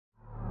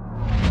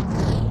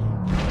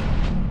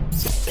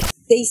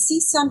they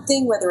see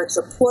something, whether it's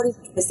reported,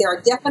 because there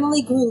are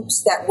definitely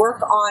groups that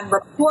work on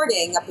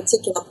reporting a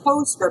particular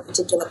post or a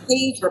particular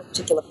page or a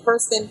particular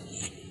person,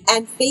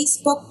 and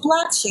Facebook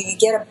blocks you. You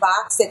get a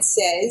box that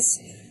says,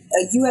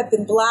 you have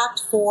been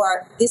blocked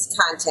for this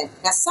content.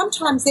 Now,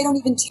 sometimes they don't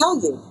even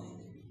tell you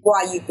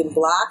why you've been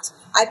blocked.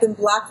 I've been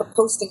blocked for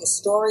posting a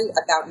story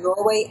about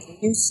Norway, a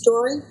news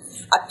story.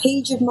 A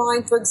page of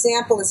mine, for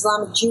example,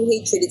 Islamic Jew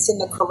hatred, it's in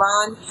the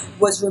Quran,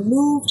 was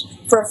removed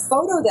for a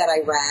photo that I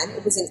ran.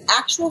 It was an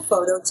actual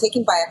photo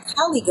taken by a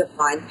colleague of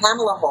mine,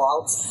 Pamela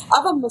Geller,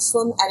 of a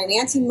Muslim at an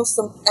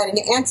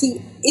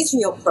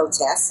anti-Israel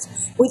protest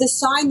with a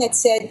sign that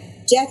said,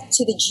 "Death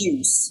to the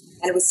Jews,"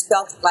 and it was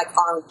spelled like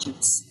orange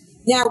juice.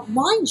 Now,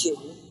 mind you,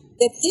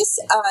 that this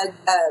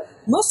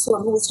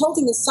Muslim who was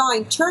holding the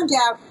sign turned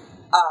out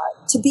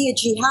to be a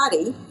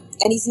jihadi,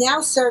 and he's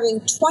now serving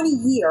 20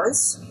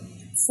 years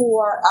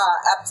for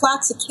a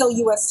plot to kill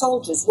U.S.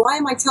 soldiers. Why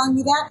am I telling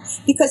you that?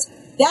 Because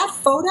that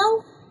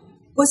photo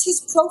was his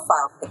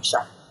profile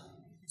picture.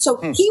 So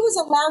he was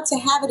allowed to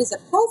have it as a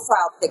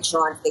profile picture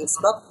on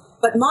Facebook,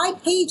 but my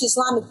page,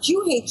 Islamic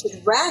Jew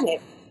Hatred, ran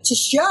it to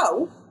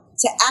show,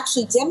 to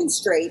actually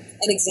demonstrate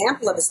an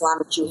example of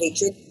Islamic Jew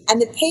hatred,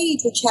 and the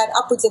page, which had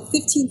upwards of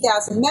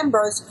 15,000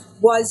 members,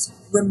 was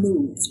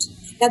removed.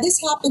 Now, this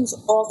happens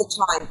all the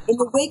time. In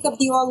the wake of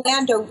the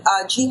Orlando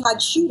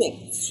jihad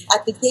shooting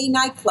at the gay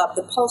nightclub,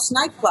 the Pulse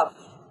nightclub,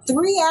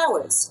 3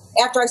 hours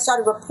after I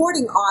started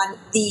reporting on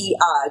the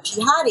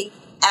jihadi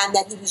and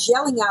that he was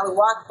yelling Allahu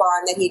Akbar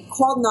and that he had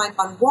called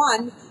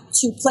 911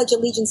 to pledge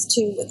allegiance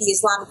to the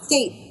Islamic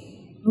State,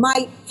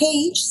 my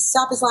page,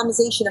 Stop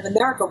Islamization of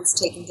America, was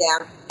taken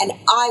down, and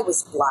I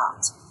was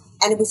blocked.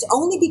 And it was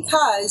only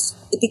because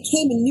it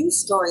became a news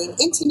story, an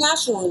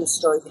international news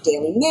story, the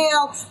Daily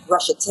Mail,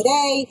 Russia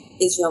Today,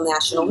 Israel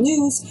National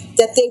News,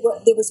 that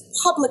there was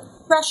public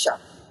pressure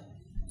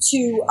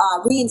to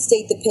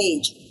reinstate the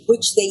page,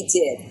 which they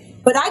did.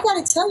 But I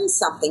got to tell you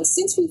something.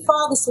 Since we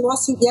filed this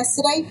lawsuit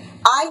yesterday,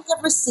 I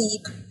have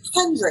received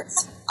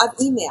hundreds of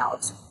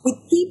emails with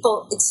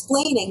people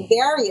explaining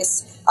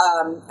various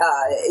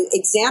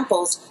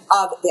examples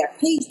of their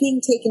page being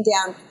taken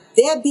down,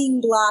 they're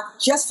being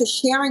blocked just for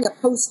sharing a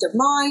post of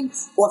mine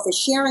or for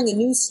sharing a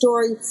news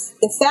story.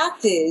 The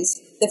fact is,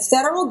 the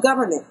federal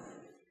government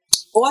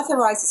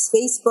authorizes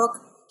Facebook,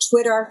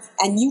 Twitter,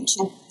 and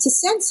YouTube to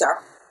censor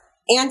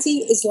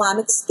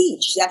anti-Islamic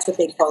speech. That's what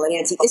they call it,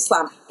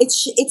 anti-Islam.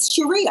 It's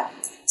Sharia.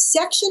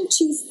 Section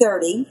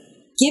 230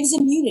 gives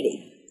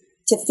immunity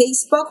to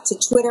Facebook, to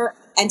Twitter,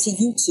 and to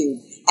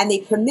YouTube. And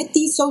they permit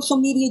these social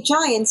media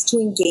giants to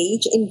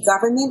engage in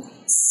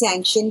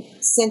government-sanctioned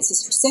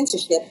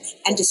censorship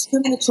and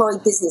discriminatory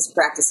business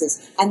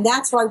practices. And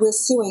that's why we're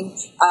suing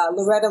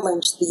Loretta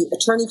Lynch, the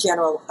Attorney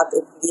General of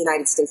the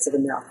United States of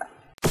America.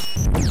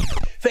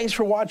 Thanks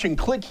for watching.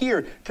 Click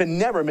here to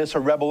never miss a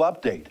Rebel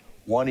update.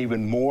 Want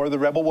even more of the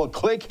Rebel? Well,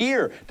 click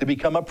here to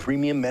become a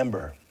premium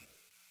member.